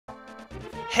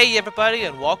Hey everybody,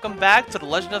 and welcome back to The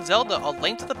Legend of Zelda: A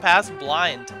Link to the Past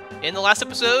Blind. In the last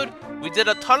episode, we did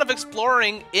a ton of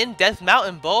exploring in Death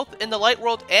Mountain, both in the Light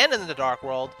World and in the Dark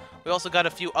World. We also got a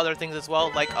few other things as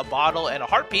well, like a bottle and a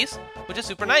heart piece, which is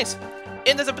super nice.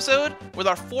 In this episode, with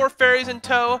our 4 fairies in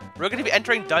tow, we're going to be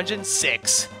entering Dungeon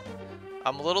 6.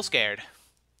 I'm a little scared.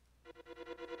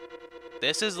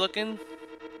 This is looking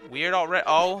weird already.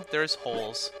 Oh, there's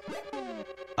holes.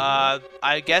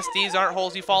 I guess these aren't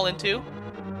holes you fall into,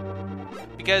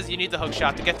 because you need the hook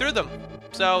shot to get through them.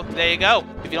 So, there you go.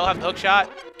 If you don't have the hook shot,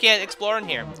 you can't explore in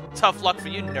here. Tough luck for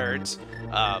you nerds.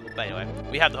 But anyway,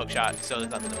 we have the hook shot, so there's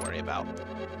nothing to worry about.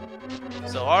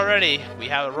 So already, we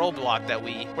have a roadblock that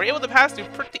we were able to pass through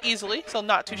pretty easily, so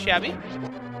not too shabby.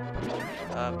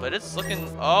 But it's looking...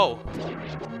 Oh!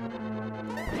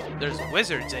 There's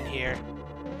wizards in here.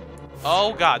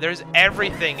 Oh god, there's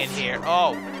everything in here.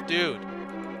 Oh, dude.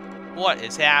 What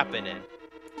is happening?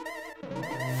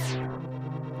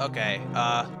 Okay,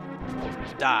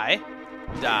 die.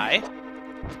 Die.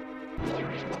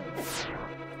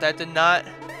 That did not...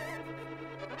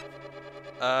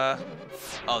 Oh,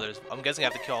 I'm guessing I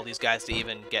have to kill all these guys to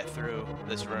even get through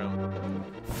this room.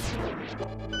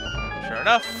 Sure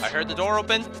enough, I heard the door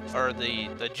open, or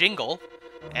the jingle,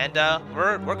 and,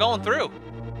 we're going through.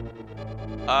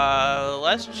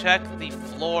 Let's check the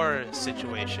floor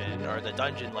situation, or the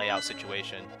dungeon layout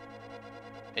situation.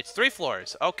 It's 3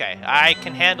 floors. Okay, I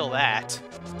can handle that.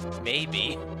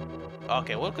 Maybe.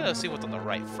 Okay, we're gonna see what's on the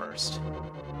right first.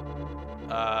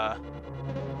 That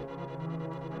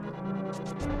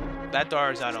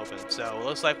door is not open, so it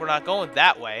looks like we're not going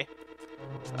that way.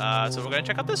 So we're gonna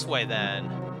check out this way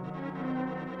then.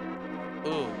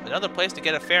 Ooh, another place to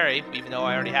get a fairy, even though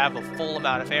I already have a full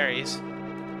amount of fairies.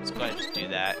 Let's go ahead and just do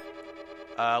that.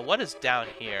 What is down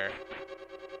here?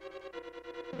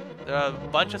 There are a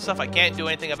bunch of stuff I can't do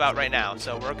anything about right now,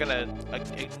 so we're gonna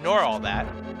ignore all that.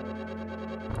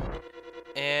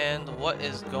 And what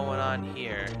is going on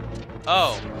here?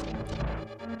 Oh.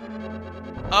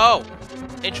 Oh,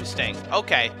 interesting.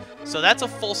 Okay, so that's a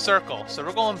full circle. So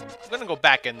we're gonna go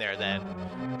back in there then.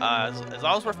 As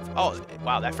long as we're... Oh,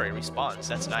 wow, that fairy respawns.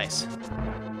 That's nice.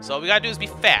 So all we gotta do is be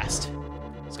fast.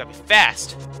 It's gotta be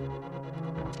fast.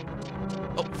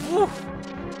 Oh, whew.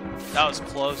 That was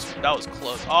close. That was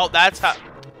close. Oh, that's how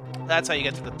you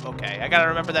get to the... Okay, I gotta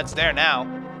remember that's there now.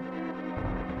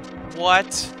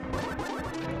 What?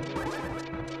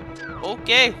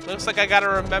 Okay, looks like I gotta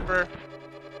remember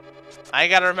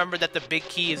that the big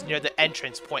key is near the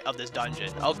entrance point of this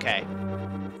dungeon. Okay.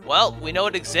 Well, we know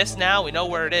it exists now. We know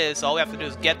where it is. All we have to do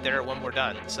is get there when we're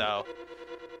done. So,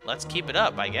 let's keep it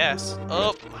up, I guess.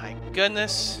 Oh, my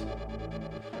goodness.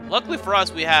 Luckily for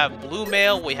us, we have blue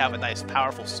mail, we have a nice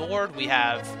powerful sword, we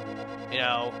have, you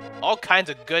know, all kinds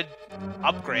of good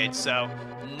upgrades, so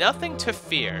nothing to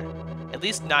fear. At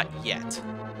least not yet.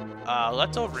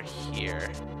 Let's over here.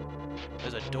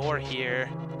 There's a door here.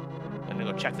 I'm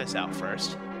gonna go check this out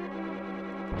first.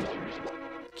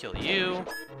 Kill you.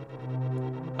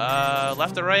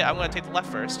 Left or right? I'm gonna take the left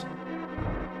first.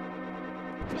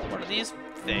 What are these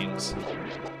things?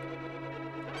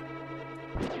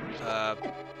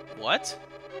 What?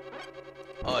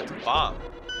 Oh, it's a bomb.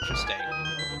 Interesting.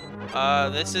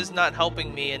 This is not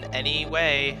helping me in any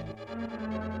way.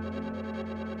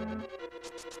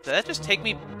 Did that just take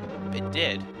me? It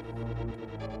did.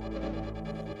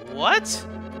 What?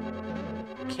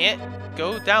 Can't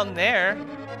go down there.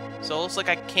 So it looks like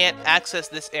I can't access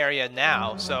this area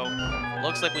now. So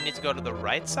looks like we need to go to the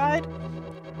right side.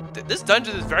 This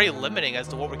dungeon is very limiting as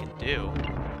to what we can do.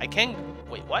 I can...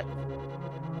 Wait, what?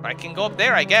 I can go up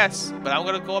there, I guess, but I'm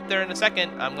gonna go up there in a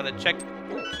second. I'm gonna check.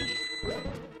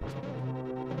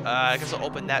 I guess I'll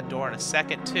open that door in a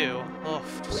second too. Oh,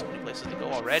 there's so many places to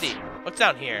go already. What's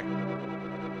down here?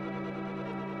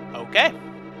 Okay,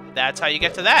 that's how you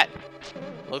get to that.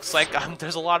 Looks like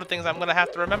there's a lot of things I'm gonna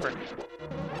have to remember.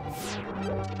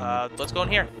 Let's go in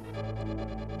here.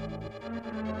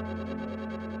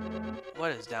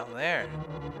 What is down there?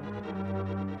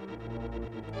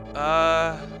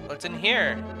 What's in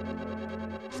here?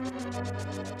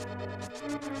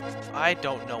 I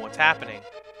don't know what's happening.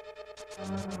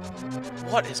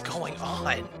 What is going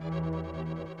on?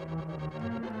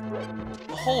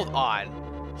 Hold on.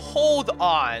 Hold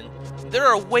on. There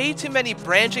are way too many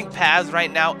branching paths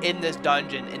right now in this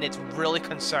dungeon, and it's really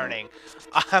concerning.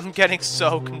 I'm getting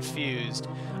so confused.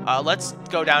 Let's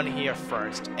go down here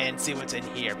first and see what's in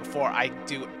here before I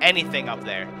do anything up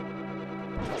there.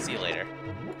 See you later.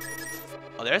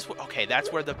 Oh, okay,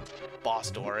 that's where the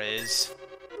boss door is.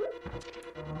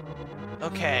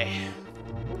 Okay.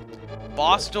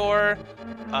 Boss door,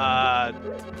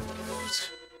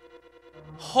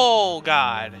 Oh,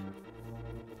 God.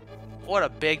 What a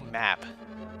big map.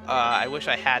 I wish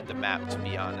I had the map, to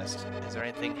be honest. Is there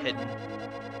anything hidden?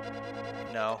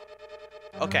 No.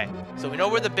 Okay, so we know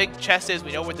where the big chest is.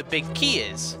 We know where the big key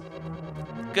is.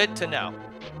 Good to know.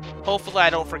 Hopefully I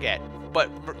don't forget. But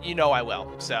you know I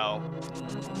will. So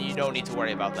you don't need to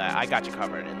worry about that. I got you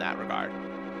covered in that regard.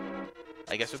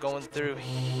 I guess we're going through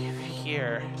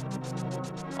here.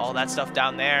 All that stuff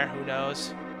down there. Who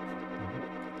knows?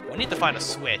 We need to find a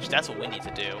switch. That's what we need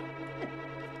to do.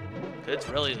 It's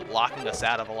really locking us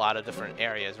out of a lot of different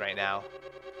areas right now.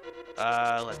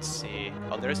 Let's see.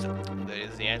 Oh, there's the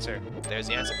answer. There's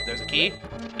the answer. There's a key.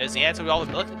 There's the answer we've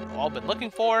all been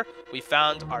looking for. We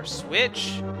found our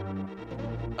switch.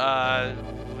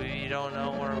 We don't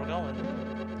know where we're going.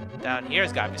 Down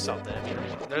here's gotta be something. I mean,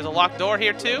 there's a locked door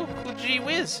here too. Gee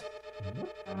whiz.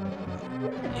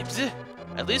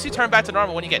 At least you turn back to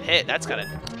normal when you get hit. That's kind of.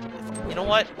 You know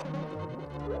what?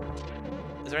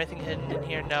 Is there anything hidden in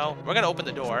here? No. We're gonna open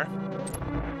the door.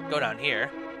 Go down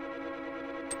here.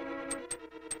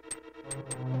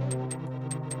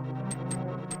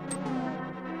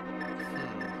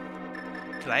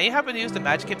 Can I happen to use the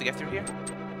magic cape to get through here?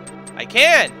 I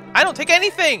can! I don't take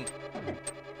anything!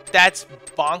 That's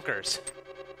bonkers.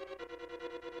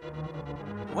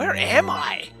 Where am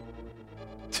I?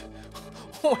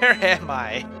 Where am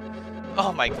I?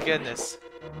 Oh my goodness.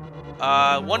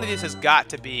 One of these has got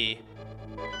to be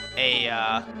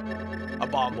a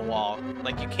bomb wall.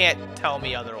 Like, you can't tell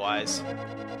me otherwise.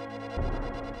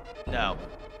 No.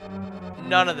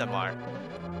 None of them are.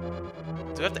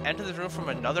 Do we have to enter this room from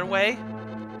another way?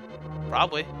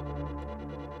 Probably.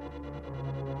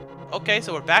 Okay,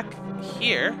 so we're back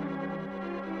here.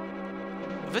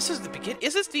 This is the begin.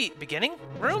 Is this the beginning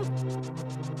room?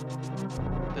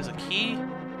 There's a key.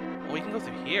 Well, we can go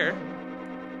through here.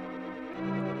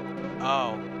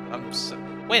 Oh,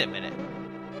 wait a minute.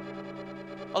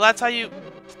 Oh, that's how you.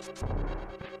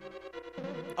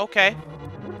 Okay.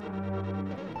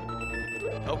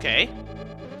 Okay.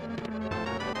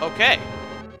 Okay.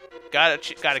 Got a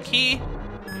key.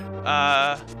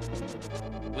 I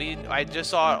just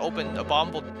saw a open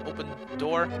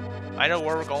door. I know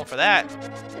where we're going for that.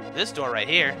 This door right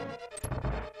here.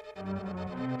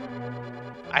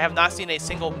 I have not seen a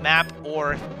single map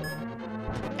or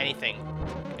anything.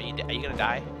 Are you gonna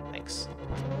die? Thanks.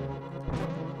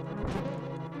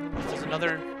 There's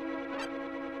another.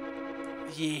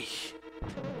 Yee.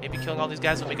 Maybe killing all these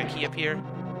guys will make a key appear.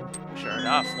 Sure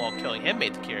enough, well, killing him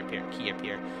made the key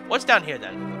appear. What's down here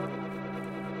then?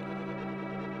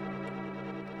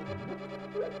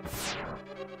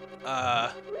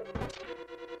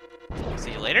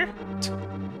 See you later?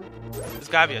 There's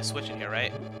gotta be a switch in here,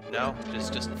 right? No?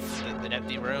 Just an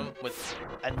empty room with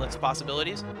endless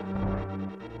possibilities?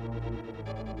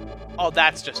 Oh,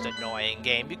 that's just annoying,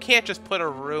 game. You can't just put a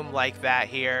room like that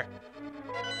here.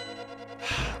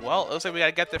 Well, it looks like we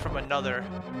gotta get there from another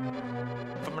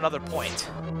point.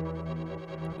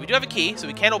 We do have a key, so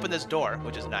we can open this door,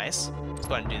 which is nice. Let's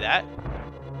go ahead and do that.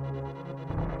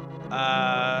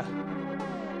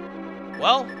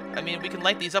 Well, I mean, we can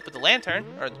light these up with the lantern,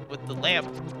 or with the lamp.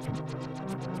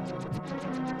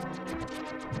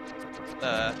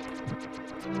 There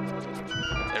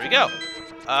we go.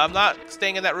 I'm not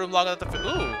staying in that room long enough to...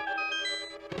 Ooh!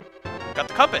 Got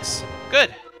the compass.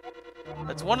 Good.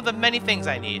 That's one of the many things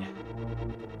I need.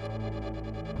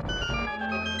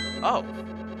 Oh.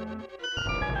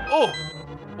 Oh!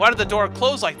 Why did the door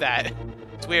close like that?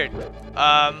 It's weird.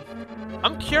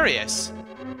 I'm curious.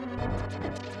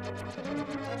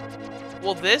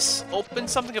 Will this open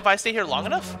something if I stay here long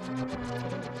enough?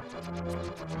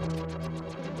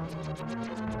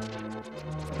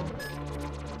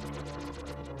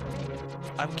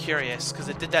 I'm curious, because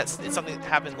it did that. It's something that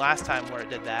happened last time where it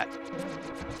did that.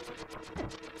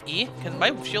 E? Can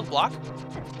my shield block?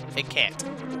 It can't.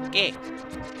 Okay.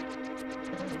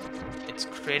 It's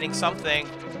creating something.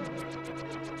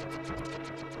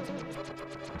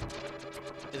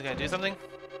 Is it gonna do something?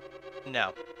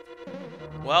 No.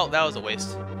 Well, that was a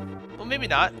waste. Well, maybe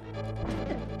not.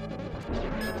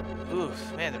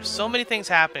 Oof, man, there's so many things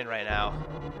happening right now.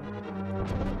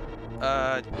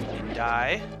 You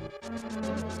die.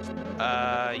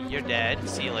 You're dead.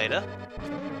 See you later.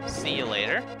 See you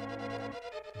later.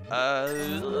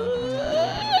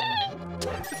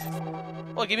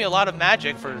 Well, give me a lot of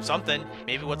magic for something.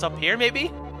 Maybe what's up here,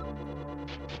 maybe?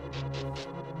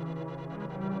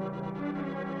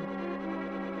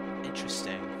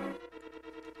 Interesting.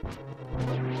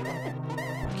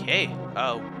 Okay,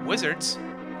 wizards.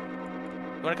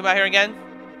 You wanna come out here again?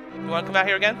 You wanna come out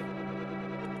here again?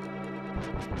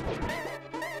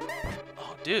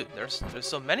 Oh Dude, there's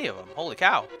so many of them. Holy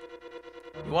cow.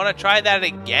 You want to try that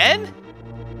again?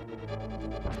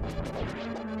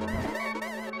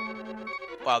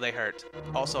 Wow, they hurt.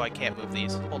 Also, I can't move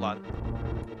these. Hold on.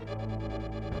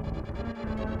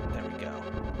 There we go.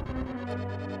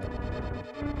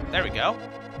 There we go.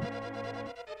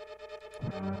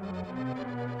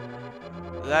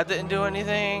 That didn't do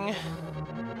anything.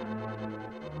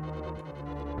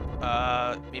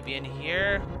 Maybe in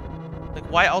here? Like,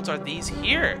 why else are these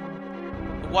here?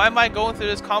 Why am I going through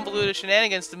this convoluted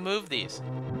shenanigans to move these?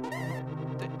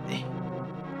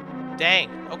 Dang,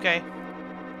 okay.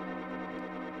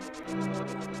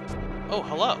 Oh,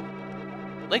 hello.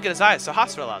 Link in his eyes, so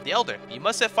hospital out. The Elder. You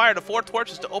must set fire to 4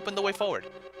 torches to open the way forward.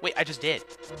 Wait, I just did.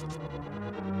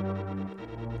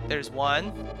 There's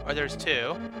 1, or there's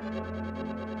 2.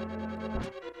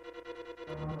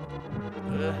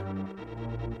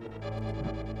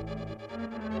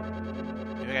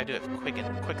 Maybe I gotta do it in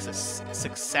quick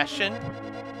succession.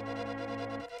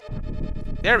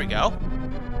 There we go.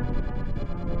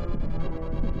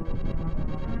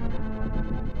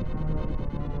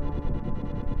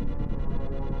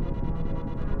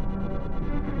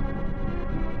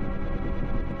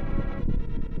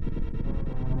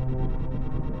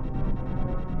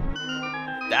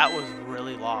 That was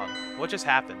really long. What just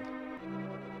happened?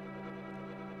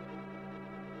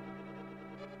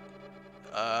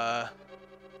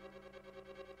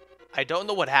 I don't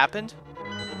know what happened,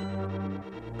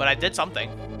 but I did something.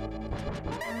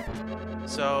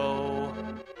 So,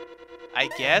 I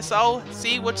guess I'll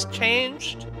see what's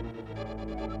changed.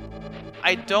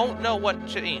 I don't know what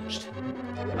changed.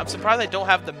 I'm surprised I don't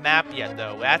have the map yet,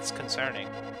 though. That's concerning.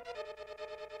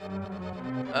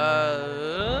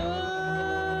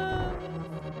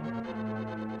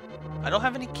 I don't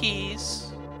have any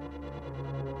keys,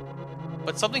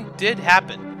 but something did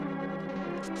happen.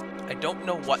 I don't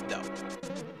know what, though.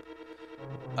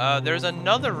 There's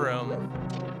another room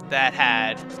that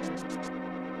had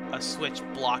a switch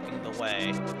blocking the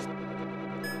way.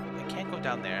 I can't go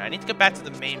down there. I need to get back to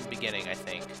the main beginning, I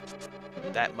think.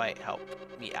 That might help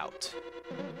me out.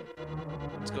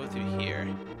 Let's go through here.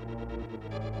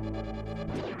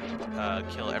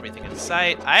 Kill everything in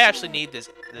sight. I actually need this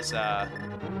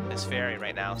fairy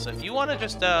right now. So if you want to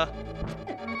just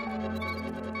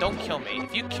don't kill me.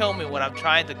 If you kill me when I'm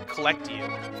trying to collect you,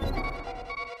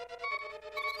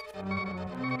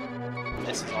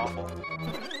 this is awful.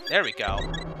 There we go.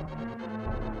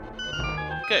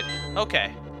 Good.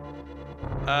 Okay.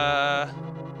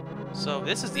 So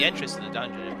this is the entrance to the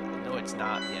dungeon. No, it's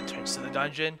not the entrance to the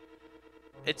dungeon.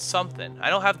 It's something. I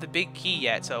don't have the big key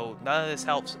yet, so none of this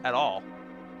helps at all.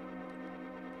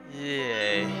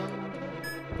 Yay.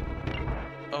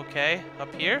 Okay,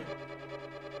 up here?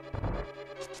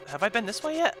 Have I been this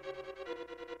way yet?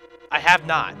 I have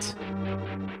not.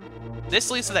 This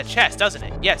leads to that chest, doesn't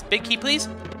it? Yes, big key, please?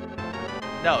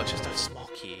 No, it's just a small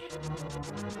key.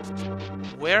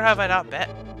 Where have I not been?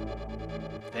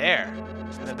 There.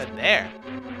 Have I been there?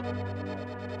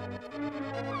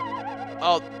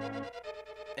 Oh.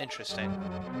 Interesting.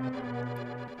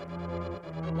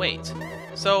 Wait.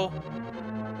 So...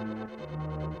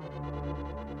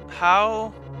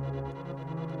 How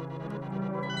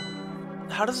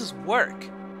does this work?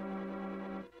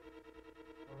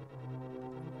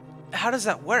 How does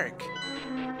that work?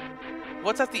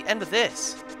 What's at the end of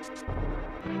this?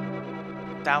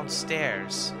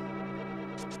 Downstairs.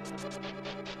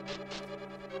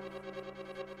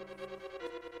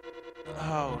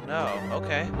 Oh no.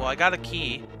 Okay. Well, I got a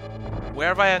key. Where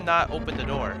have I not opened the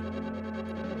door?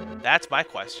 That's my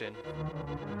question.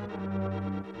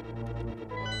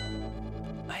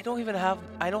 I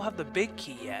don't have the big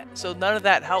key yet, so none of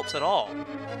that helps at all.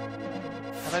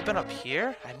 Have I been up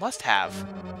here? I must have.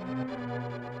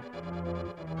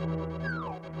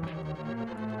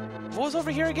 What was over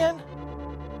here again?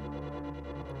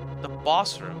 The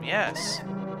boss room, yes.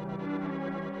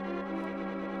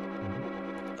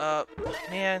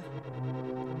 Man.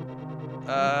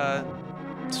 I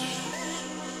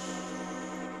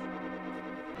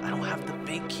don't have the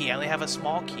big key, I only have a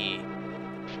small key.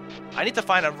 I need to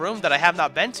find a room that I have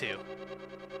not been to.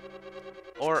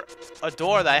 Or a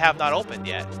door that I have not opened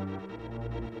yet.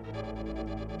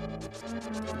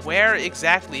 Where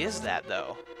exactly is that,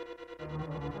 though?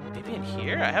 Maybe in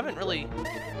here? I haven't really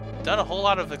done a whole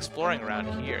lot of exploring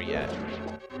around here yet.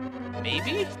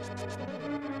 Maybe?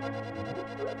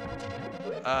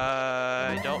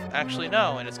 I don't actually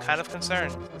know, and it's kind of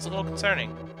concerned. It's a little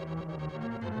concerning.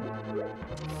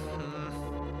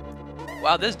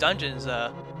 Wow, this dungeon's,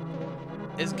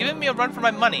 is giving me a run for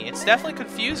my money. It's definitely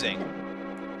confusing.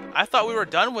 I thought we were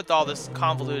done with all this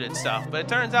convoluted stuff, but it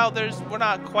turns out we're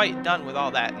not quite done with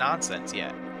all that nonsense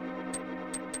yet.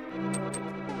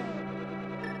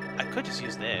 I could just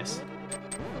use this.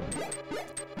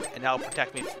 And that'll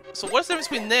protect me. So what's the difference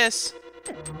between this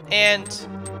and...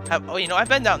 oh, you know, I've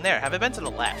been down there. Have I been to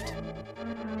the left?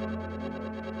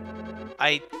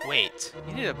 Wait.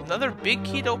 You need another big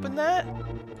key to open that?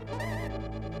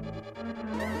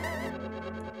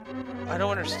 I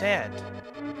don't understand.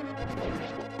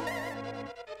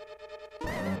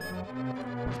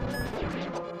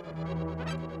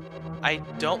 I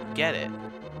don't get it.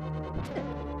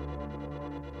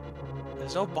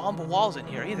 There's no bomb walls in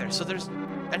here either, so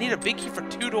I need a big key for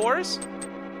 2 doors?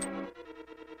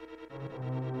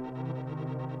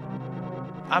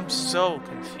 I'm so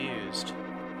confused.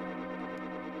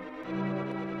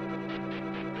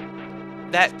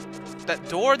 That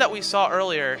door that we saw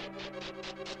earlier...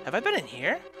 Have I been in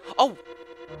here? Oh!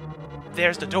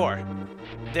 There's the door.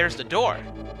 There's the door.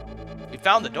 We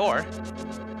found the door.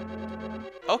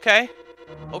 Okay.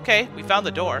 Okay, we found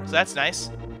the door, so that's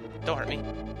nice. Don't hurt me.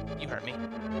 You hurt me.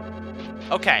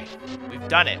 Okay, we've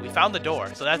done it. We found the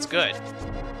door, so that's good.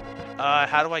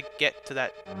 How do I get to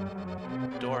that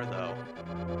door, though?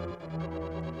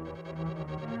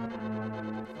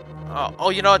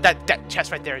 Oh, you know what? That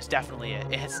chest right there is definitely it.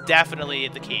 It's definitely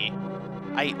the key.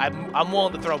 I'm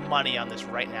willing to throw money on this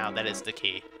right now. That is the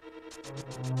key.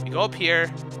 We go up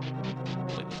here.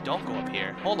 Wait, we don't go up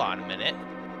here. Hold on a minute.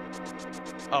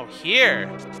 Oh, here.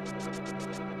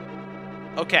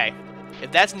 Okay.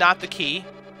 If that's not the key,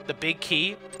 the big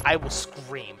key, I will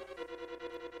scream.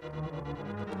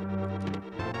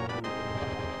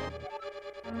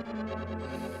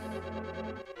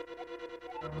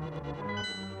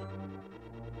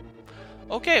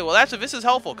 Okay, well this is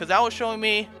helpful, because that was showing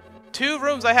me 2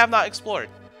 rooms I have not explored.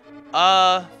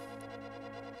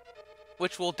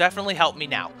 Which will definitely help me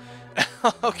now.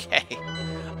 Okay.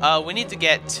 We need to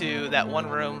get to that one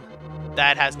room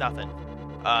that has nothing.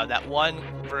 That one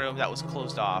room that was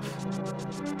closed off.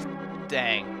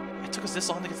 Dang. It took us this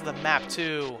long to get to the map,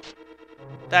 too.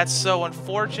 That's so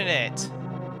unfortunate.